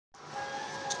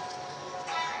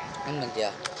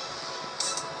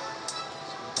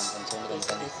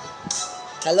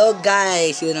Hello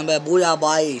guys, இது நம்ம பூயா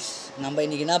பாய்ஸ். நம்ம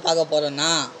இன்றைக்கி என்ன பார்க்க போகிறோன்னா,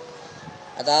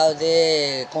 அதாவது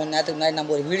கொஞ்ச நேரத்துக்கு முன்னாடி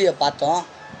நம்ம ஒரு வீடியோ பார்த்தோம்.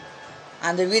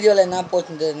 அந்த வீடியோவில் என்ன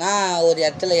போட்டுருந்ததுன்னா, ஒரு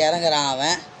இடத்துல இறங்குறான்.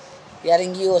 அவன்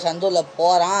இறங்கி ஒரு சந்தூரில்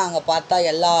போகிறான். அங்கே பார்த்தா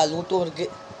எல்லா லூட்டும்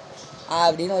இருக்குது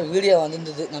அப்படின்னு ஒரு வீடியோ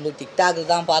வந்துருந்தது. நம்ம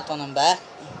டிக்டாக்கில் தான் பார்த்தோம். நம்ம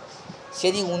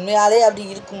சரி உண்மையாலே அப்படி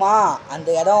இருக்குமா, அந்த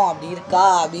இடம் அப்படி இருக்கா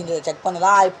அப்படின்றத செக் பண்ண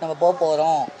தான் இப்போ நம்ம போக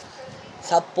போகிறோம்.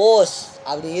 சப்போஸ்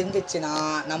அப்படி இருந்துச்சுன்னா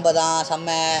நம்ம தான் செம்ம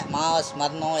மாஸ்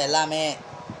மரணம் எல்லாமே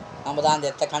நம்ம தான் அந்த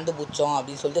இடத்த கண்டுபிடிச்சோம்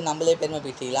அப்படின்னு சொல்லிட்டு நம்மளே பெருமை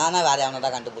பேசிக்கலாம். ஆனால் வேறு எவனை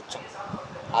தான் கண்டுபிடிச்சோம்.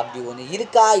 அப்படி ஒன்று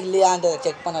இருக்கா இல்லையான்றதை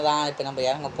செக் பண்ண தான் இப்போ நம்ம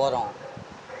இறங்க போகிறோம்.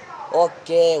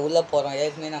 ஓகே, உள்ளே போகிறோம்.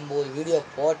 ஏற்கனவே நம்ம ஒரு வீடியோ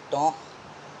போட்டோம்.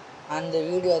 அந்த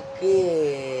வீடியோவுக்கு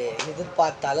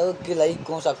எதிர்பார்த்த அளவுக்கு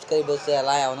லைக்கும் சப்ஸ்கிரைபர்ஸ்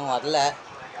எல்லாம் எவனும் வரல.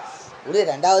 இப்படி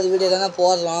ரெண்டாவது வீடியோ தானே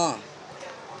போடுறோம்,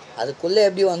 அதுக்குள்ளே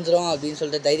எப்படி வந்துடும் அப்படின்னு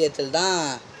சொல்லிட்டு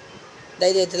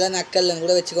தைரியத்தில் நக்கல்னு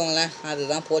கூட வச்சுக்கோங்களேன்.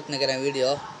 அதுதான் போட்டுனுக்கிறேன்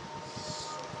வீடியோ.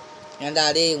 ஏன்டா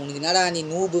அடே உனக்கு என்னடா நீ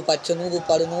நூபு பச்சை நூபு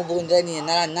படு நூபுன்ற நீ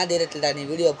என்ன தைரியத்தில்டா நீ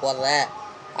வீடியோ போடுற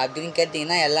அப்படின்னு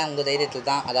கேட்டிங்கன்னா எல்லாம் உங்கள் தைரியத்தில்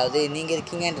தான். அதாவது நீங்கள்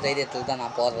இருக்கீங்கன்ற தைரியத்தில் தான்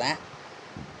நான் போடுறேன்.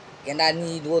 ஏன்டா நீ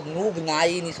இது ஒரு நூபு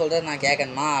நாய் நீ சொல்கிறத நான்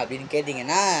கேட்கணுமா அப்படின்னு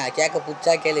கேட்டிங்கன்னா கேட்க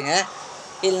பிடிச்சா கேளுங்க.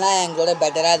 இல்லைனா எங்களோட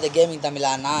பெட்டராக இந்த கேமிங்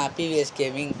தமிழானா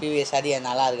பிவிஎஸ் அடி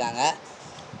நல்லா இருக்காங்க,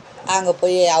 அங்கே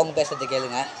போய் அவங்க பேசுகிறத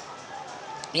கேளுங்க.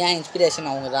 ஏன்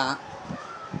இன்ஸ்பிரேஷன் அவங்க தான்.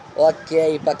 ஓகே,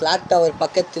 இப்போ கிளாக் டவர்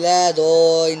பக்கத்தில் ஏதோ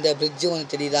இந்த பிரிட்ஜு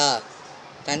ஒன்று தெரியுதா,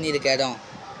 தண்ணி இருக்க இடம்.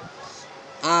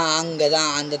 அங்கே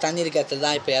தான் அந்த தண்ணி இருக்க இடத்துல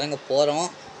தான் இப்போ இறங்க போகிறோம்.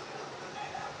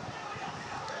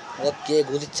 ஓகே,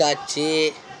 குதிச்சாச்சு.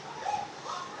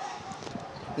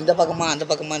 இந்த பக்கமா அந்த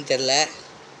பக்கமானு தெரில,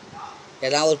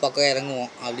 ஏதாவது ஒரு பக்கம்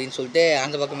இறங்குவோம் அப்படின்னு சொல்லிட்டு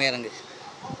அந்த பக்கமே இறங்கு.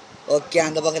 ஓகே,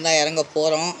 அந்த பக்கம் தான் இறங்க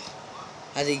போகிறோம்.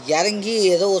 அது இறங்கி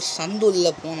ஏதோ ஒரு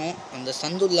சந்தூரில் போனோம். அந்த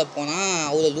சந்தூரில் போனால்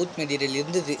அவ்வளோ லூட் மெட்டீரியல்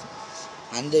இருந்தது.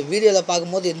 அந்த வீடியோவில்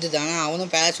பார்க்கும்போது இருந்தது. ஆனால்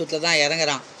அவனும் பேராஷூட்டில் தான்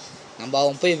இறங்குறான். நம்ம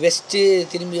அவன் போய் வெஸ்ட்டு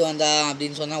திரும்பி வந்தான்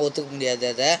அப்படின்னு சொன்னால் ஒத்துக்க முடியாது.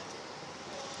 அதை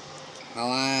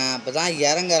அவன் அப்போ தான்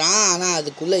இறங்குறான். ஆனால்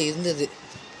அதுக்குள்ளே இருந்தது.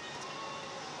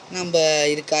 நம்ம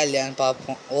இருக்கா இல்லையான்னு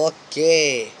பார்ப்போம். ஓகே,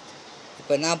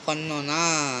 இப்போ என்ன பண்ணோன்னா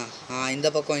இந்த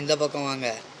பக்கம் வாங்க.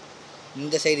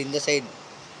 இந்த சைடு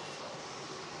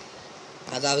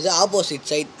அதாவது ஆப்போசிட்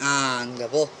சைட். அங்கே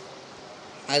போ.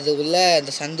 அது உள்ள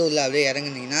அந்த சந்து உள்ள அப்படியே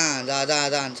இறங்குனீங்கன்னா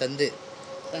அதான் அந்த சந்து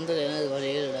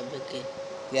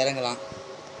இறங்கலாம்.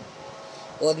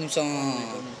 ஒரு நிமிஷம்.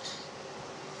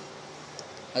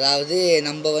 அதாவது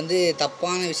நம்ம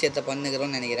தப்பான விஷயத்த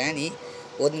பண்ணுகிறோன்னு நினைக்கிறேன். நீ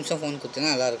ஒரு நிமிஷம் ஃபோன்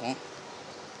கொடுத்தனா நல்லாயிருக்கும்.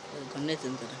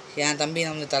 என் தம்பி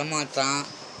நம்மளுக்கு தரமாட்டான்.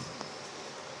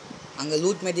 அங்கே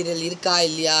லூட் மெட்டீரியல் இருக்கா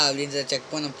இல்லையா அப்படின்றத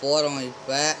செக் பண்ண போகிறோம்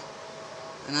இப்போ.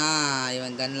 ஆனால்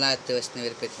இவன் கன்லாம் எடுத்து வச்சுன்னு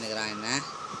வெறுப்பேற்றினுக்கிறான் என்ன.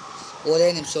 ஒரே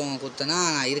நிமிஷம் கொடுத்தனா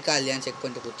நான் இருக்கா இல்லையான்னு செக்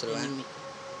பண்ணிட்டு கொடுத்துருவேன்.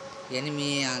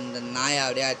 எனிமி அந்த நாயை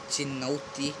அப்படியே அடிச்சு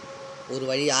நவுத்தி ஒரு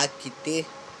வழி ஆக்கிட்டு.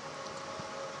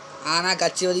 ஆனால்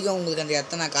கட்சி வரைக்கும் உங்களுக்கு அந்த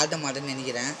இடத்த நான் காட்ட மாட்டேன்னு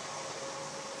நினைக்கிறேன்.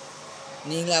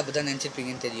 நீங்களும் அப்படி தான்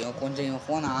நினச்சிருப்பீங்கன்னு தெரியும். கொஞ்சம் இவன்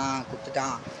ஃபோனை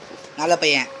கொடுத்துட்டான். நல்ல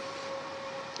பையன்,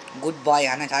 குட் பாய்.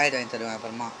 ஆனால் சாக்லேட் வாங்கி தருவேன்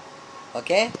அப்புறமா.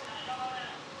 ஓகே,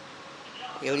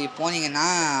 எப்படி போனீங்கன்னா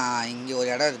இங்கே ஒரு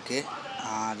இடம் இருக்குது.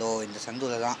 அதோ இந்த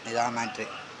சந்தூரில் தான். இதான் மேட்ரு.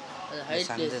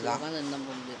 சந்து தான்.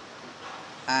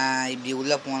 இப்படி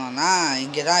உள்ளே போனோன்னா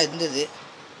இங்கே தான் இருந்தது.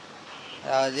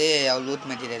 அதாவது அவ்வளோ லூட்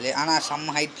மெட்டீரியல். ஆனால்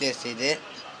செம்ம ஹைட் பிளேஸ் இது.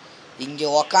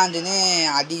 இங்கே உக்காந்துன்னு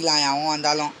அடிக்கலாம். அவன்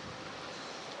வந்தாலும்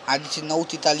அடித்து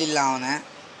நவுத்தி தள்ளிடலாம் அவனை.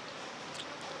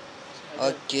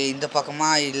 ஓகே, இந்த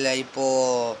பக்கமாக இல்லை.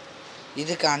 இப்போது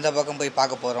இதுக்கு அந்த பக்கம் போய்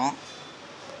பார்க்க போகிறோம்.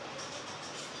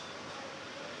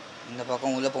 இந்த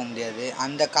பக்கம் உள்ளே போக முடியாது.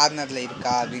 அந்த கார்னரில்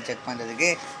இருக்கா அப்படின்னு செக் பண்ணுறதுக்கு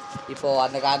இப்போது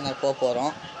அந்த கார்னர் போக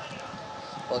போகிறோம்.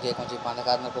 ஓகே, கொஞ்சம் இப்போ அந்த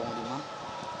கார்னர் போக முடியுமா?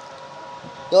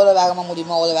 எவ்வளோ வேகமாக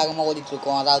முடியுமோ அவ்வளோ வேகமாக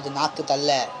ஓடிட்டுருக்கோம். அதாவது நாக்கு தள்ள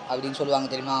அப்படின்னு சொல்லுவாங்க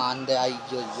தெரியுமா, அந்த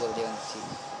ஐயோ அப்படியே வந்துச்சு.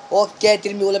 ஓகே,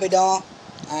 திரும்பி உள்ளே போய்ட்டோம்.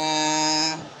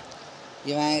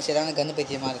 இவன் சரியான கன்று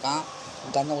பைத்தியமாக இருக்கான்.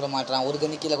 கன்று விட மாட்டான். ஒரு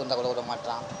கன்று கீழே கொண்டா கூட விட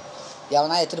மாட்டான்.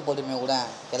 எவனா எடுத்துகிட்டு போட்டுமே கூட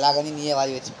எல்லா கன்னையும் நீயே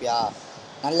வாரி வச்சுப்பியா.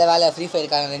 நல்ல வேலை ஃப்ரீ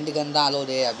ஃபயருக்கான 2 கன் தான்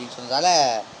அலோடு அப்படின்னு சொன்னதால்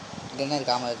கன்னு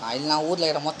இருக்காமல் இருக்கான். இல்லைனா ஊரில்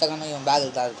இருக்கிற மொத்த கன்னும் இவன்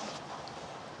பேக்கில் தான் இருக்கும்.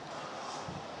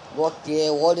 ஓகே,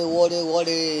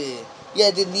 ஓடு.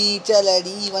 எது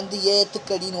நீச்சலடி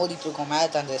ஏற்றுக்கடின்னு ஓடிட்டுருக்கோம்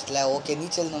மேரத்தான் ரேஸில். ஓகே,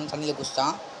 நீச்சல் தண்ணியில்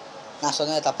குடிச்சிட்டான். நான்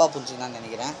சொன்னதை தப்பாக புரிஞ்சுக்கலான்னு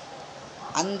நினைக்கிறேன்.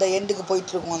 அந்த எண்டுக்கு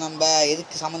போயிட்டுருக்கோம். நம்ம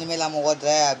எதுக்கு சம்மந்தமே இல்லாமல் ஓடுற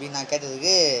அப்படின்னு நான்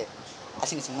கேட்டதுக்கு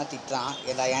அசிங்கமாக திட்டுறான்.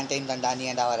 என் டைம் தான்டா நீ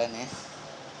ஏன்டா வரேன்னு.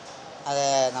 அதை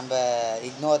நம்ம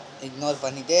இக்னோர்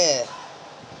பண்ணிவிட்டு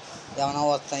எவனோ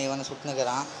ஒருத்தன் இவனை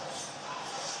சுட்டுனுக்கிறான்.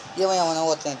 இவன் எவனோ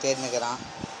ஒருத்தன் தேடினுக்கிறான்.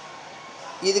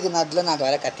 இதுக்கு நடுவில் நான்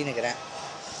வேறு கத்தினுக்கிறேன்.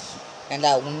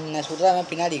 ஏண்டா உன்னை சுடுறவன்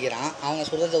பின்னாடிக்கிறான், அவனை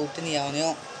சுடுறதை விட்டு நீ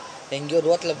அவனையும் எங்கேயோ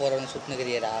ரோட்டில் போகிறவனை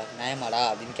சுட்டுனுக்கிறியடா நியாயமாடா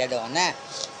அப்படின்னு கேட்ட உடனே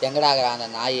எங்கடாகிறான் அந்த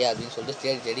நாய் அப்படின்னு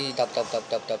சொல்லிட்டு தேடி dub dub dub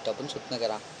dub dub டப்புன்னு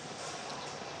சுட்டுனுக்கிறான்.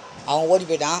 அவன் ஓடி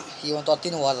போயிட்டான், இவன்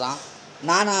தொத்தின்னு ஓடுறான்.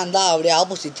 நானாக இருந்தால் அப்படியே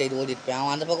ஆப்போசிட் சைடு ஓடிருப்பேன்.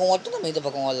 அவன் அந்த பக்கம் ஓட்டு நம்ம இந்த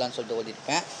பக்கம் ஓடலான்னு சொல்லிட்டு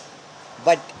ஓடிருப்பேன்.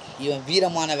 பட் இவன்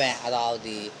வீரமானவன்,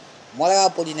 அதாவது மிளகா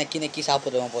பொடி நக்கி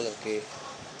சாப்பிட்றவன் போல இருக்குது.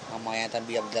 ஆமாம், என்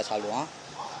தம்பி அப்படி தான் சாப்பிடுவான்.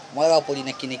 மிளகா பொடி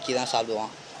நக்கி தான்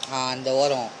சாப்பிடுவான். அந்த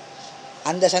ஓரம்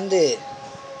அந்த சந்து,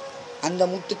 அந்த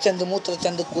முட்டுச்சந்து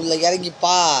மூத்திரச்சந்துக்குள்ளே இறங்கி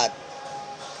பார்த்துக்கோ.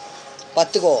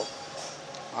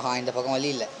 இந்த பக்கம் வழி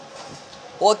இல்லை.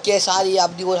 ஓகே சாரி,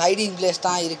 அப்படி ஒரு ஹைடிங் பிளேஸ்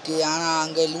தான் இருக்குது, ஆனால்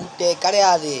அங்கே லூட்டே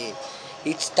கிடையாது.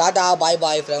 It's Tata bye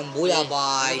bye from பூயா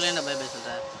பாய்ஸ். பாய் பாய்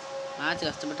சொல்கிறேன், மேட்ச்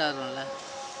கஷ்டப்பட்டு ஆடுறோம்ல.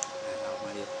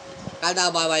 டாடா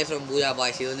பாய் பாய் ஃப்ரம் பூயா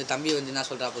பாய்ஸ். இது தம்பி என்ன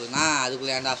சொல்கிறா போதுன்னா,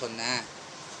 அதுக்குள்ளே ஏன்டா சொன்னேன்,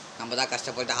 நம்ம தான்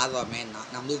கஷ்டப்பட்டு ஆடுவோமேன்னா,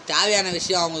 நம்மளுக்கு தேவையான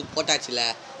விஷயம் அவங்களுக்கு போட்டாச்சுல,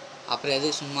 அப்புறம்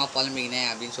எதுக்கு சும்மா புலம்பிக்கினேன்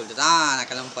அப்படின்னு சொல்லிட்டு தான் நான்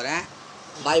கிளம்ப போகிறேன்.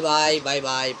 பாய் பாய் பாய்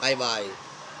பாய் பாய் பாய்.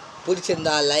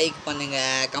 பிடிச்சிருந்தா லைக்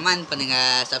பண்ணுங்கள், கமெண்ட்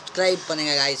பண்ணுங்கள், சப்ஸ்கிரைப்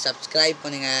பண்ணுங்கள் காய்ஸ், சப்ஸ்கிரைப்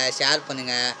பண்ணுங்கள், ஷேர்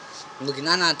பண்ணுங்கள். உங்களுக்கு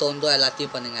என்ன தோணுதோ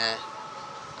எல்லாத்தையும் பண்ணுங்கள்,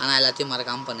 ஆனால் எல்லாத்தையும்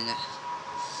மறக்காமல் பண்ணுங்கள்.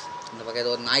 இந்த பக்கம்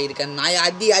ஏதோ ஒரு நாய் இருக்கேன், நாய்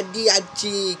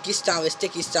அடிச்சு கிஸ்டான்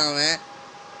கிஸ்டான்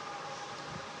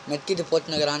மெட்கிட்டு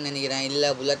போட்டுனுக்கிறான்னு நினைக்கிறேன். இல்லை,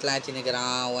 புல்லட்லாம்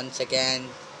அடிச்சுன்னுக்கிறான். 1 செகண்ட்.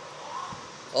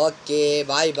 ஓகே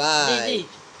பாய் பாய்.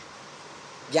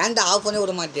 ஏன்டா ஆஃப் பண்ணி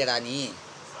விட மாட்டியடா நீ?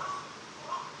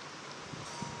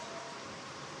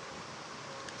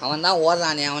 அவன் தான்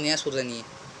ஓடுறானே, அவன் ஏன் சொல்கிற நீ?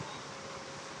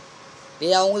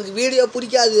 அவங்களுக்கு வீடியோ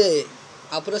பிடிக்காது,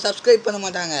 அப்புறம் சப்ஸ்கிரைப் பண்ண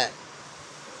மாட்டாங்க.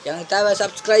 எனக்கு தேவை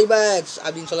சப்ஸ்கிரைபர்ஸ்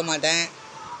அப்படின்னு சொல்ல மாட்டேன்.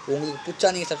 உங்களுக்கு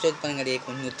பிடிச்சா நீங்கள் சப்ஸ்கிரைப் பண்ணுங்கடி.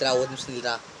 கொஞ்சம் நிறுத்துறா, ஒரு நிமிஷம்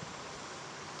இல்லைடா.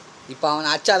 இப்போ அவனை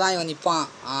அச்சாதான் இவன் நிற்பான்.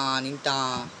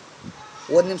 நின்ட்டான்.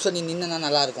 ஒரு நிமிஷம் நீ நின்னா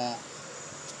நல்லாயிருக்கும்.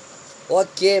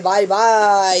 ஓகே பாய்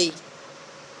பாய்.